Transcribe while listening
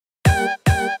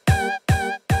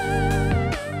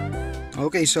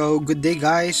Okay, so good day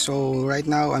guys. So right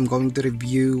now I'm going to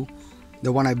review the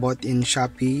one I bought in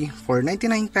Shopee for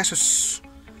 99 pesos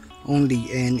only,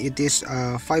 and it is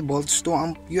a 5 volts 2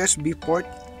 amp USB port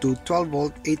to 12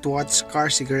 volt 8 watts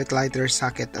car cigarette lighter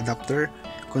socket adapter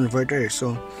converter.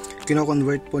 So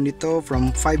kino-convert po nito from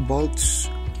 5 volts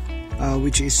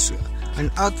which is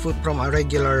an output from a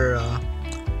regular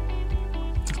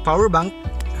power bank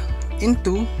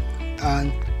into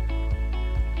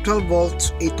 12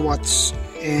 volts 8 watts,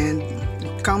 and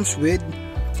it comes with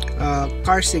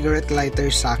car cigarette lighter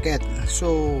socket.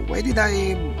 So why did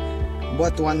I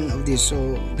bought one of these?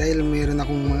 So dahil mayroon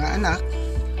akong mga anak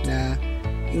na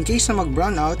in case na mag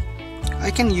brown out,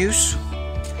 I can use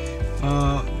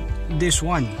this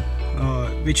one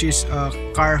which is a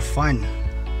car fan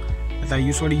that I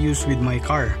usually use with my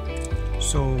car.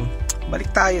 So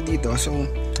balik tayo dito. So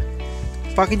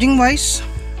packaging wise,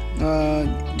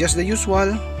 just the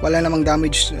usual, wala namang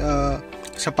damage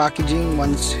sa packaging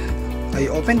once I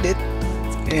opened it.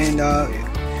 And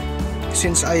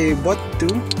since I bought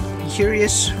two, here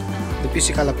is the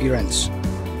physical appearance.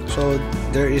 So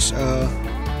there is a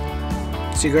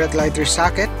cigarette lighter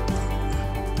socket,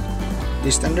 the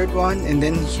standard one, and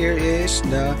then here is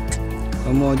the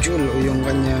module o yung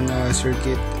kanyang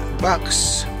circuit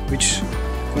box, which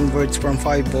converts from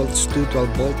 5 volts to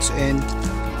 12 volts, and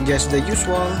just the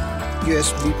usual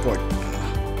USB port.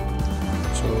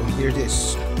 So here it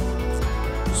is.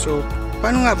 So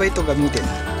paano nga ba ito gamitin?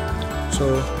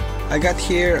 So I got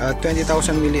here a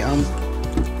 20,000 milliamp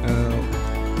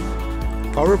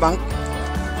power bank.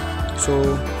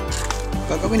 So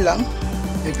gagawin lang,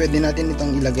 pwede natin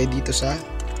itong ilagay dito sa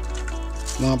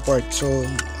mga port. So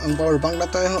ang power bank na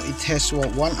to, it has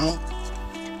 1 amp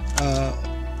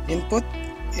input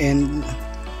and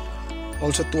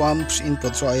also 2 amps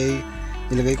input. So ay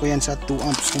nilagay ko yan sa 2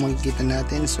 amps kung makikita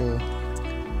natin. So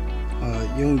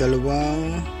yung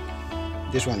dalawang,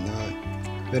 this one,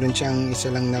 meron siyang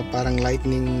isa lang na parang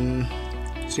lightning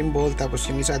symbol, tapos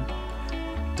yung isa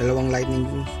dalawang lightning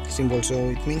symbol. So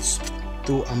it means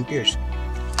 2 amperes.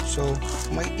 So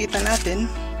makikita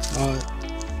natin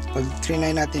pag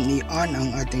trinay natin i-on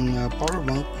ang ating power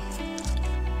bank,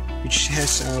 which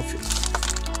has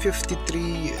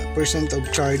 53% of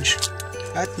charge,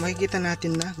 at makikita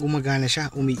natin na gumagana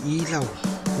siya, umiilaw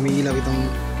itong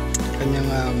kanyang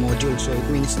module. So it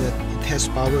means that it has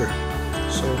power.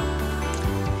 So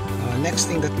next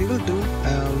thing that we will do,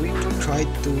 we will try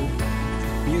to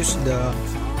use the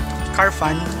car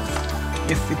fan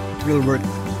if it will work,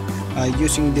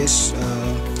 using this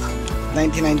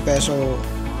 99 peso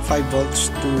 5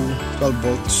 volts to 12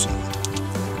 volts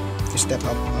step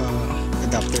up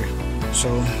adapter. So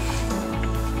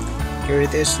here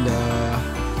it is, the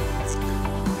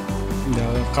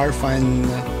car fan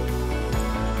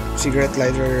cigarette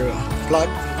lighter plug.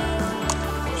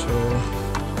 So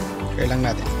try lang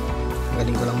natin.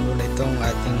 Galing ko lang muna itong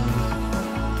ating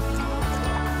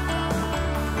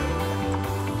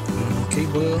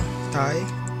cable tie.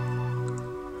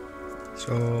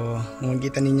 So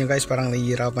makikita ninyo guys, parang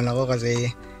nahihirapan ako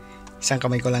kasi isang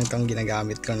kamay ko lang itong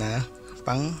ginagamit ko na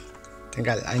pang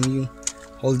tanggal. I'm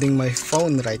holding my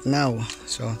phone right now.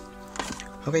 So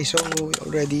okay, so we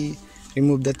already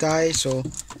removed the tie. So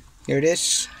here it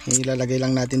is. Ilalagay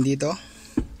lang natin dito.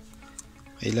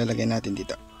 Ilalagay natin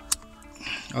dito.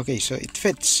 Okay, so it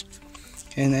fits,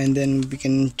 and then we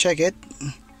can check it.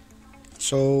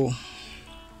 So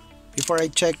before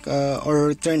I check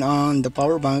or turn on the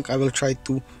power bank, I will try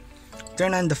to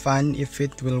turn on the fan if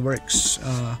it will works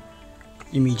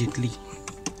immediately.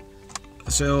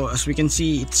 So as we can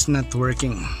see, it's not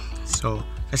working. So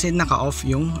kasi naka-off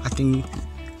yung ating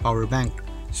power bank.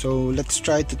 So let's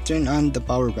try to turn on the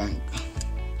power bank.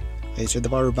 Okay, so the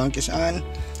power bank is on,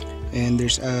 and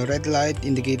there's a red light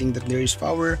indicating that there is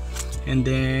power, and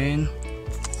then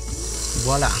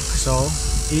voila, so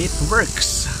it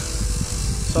works.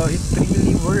 So it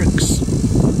really works.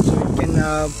 So you can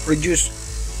produce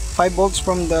 5 volts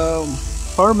from the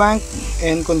power bank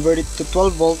and convert it to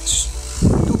 12 volts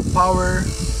to power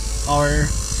our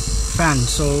fan.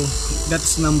 So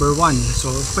that's number 1.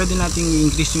 So pwede nating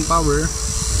i-increase yung power,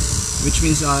 which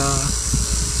means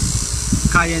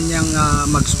kaya niyang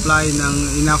mag-supply ng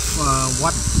enough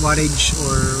wattage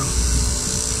or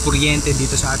kuryente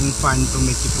dito sa ating fan to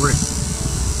make it work.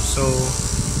 So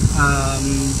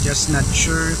just not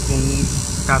sure kung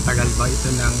tatagal ba ito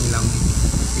ng ilang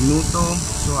minuto.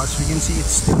 So as we can see,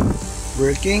 it's still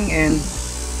working, and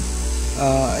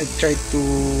I tried to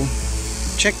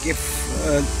check if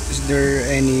is there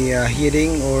any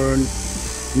heating or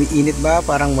umiinit ba,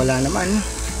 parang wala naman.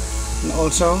 And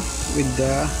also with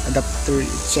the adapter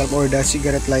itself or the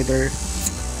cigarette lighter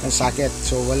socket,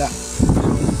 so wala.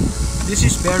 This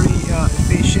is very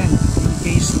efficient in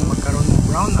case na magkaroon ng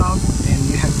brownout and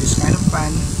you have this kind of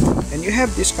fan and you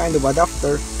have this kind of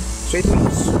adapter, so it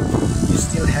means you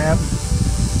still have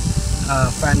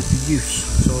fan to use.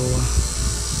 So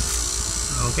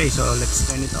okay, so let's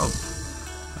turn it off.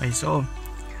 Okay, so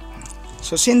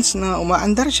since na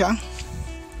umaandar siya,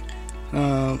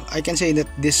 I can say that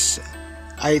this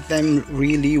item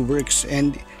really works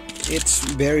and it's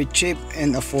very cheap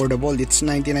and affordable. It's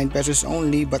 99 pesos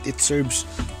only, but it serves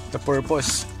the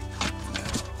purpose.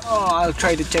 I'll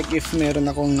try to check if meron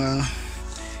akong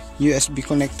USB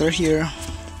connector here,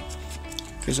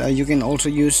 because you can also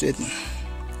use it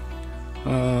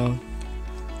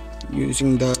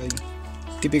using the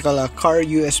typical car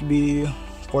USB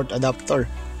port adapter.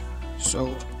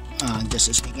 So just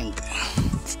a second.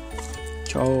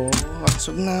 So as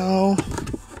of now,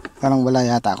 parang wala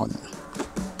yata ako.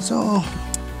 So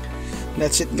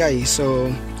that's it guys.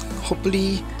 So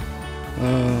hopefully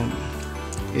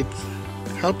it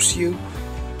helps you,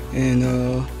 and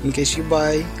in case you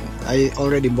buy, I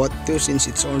already bought two since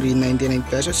it's only 99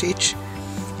 pesos each,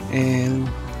 and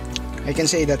I can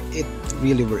say that it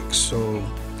really works. So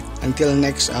until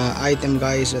next item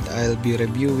guys that I'll be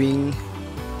reviewing,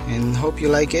 and hope you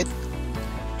like it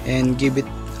and give it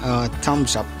a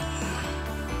thumbs up.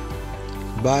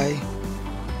 Bye.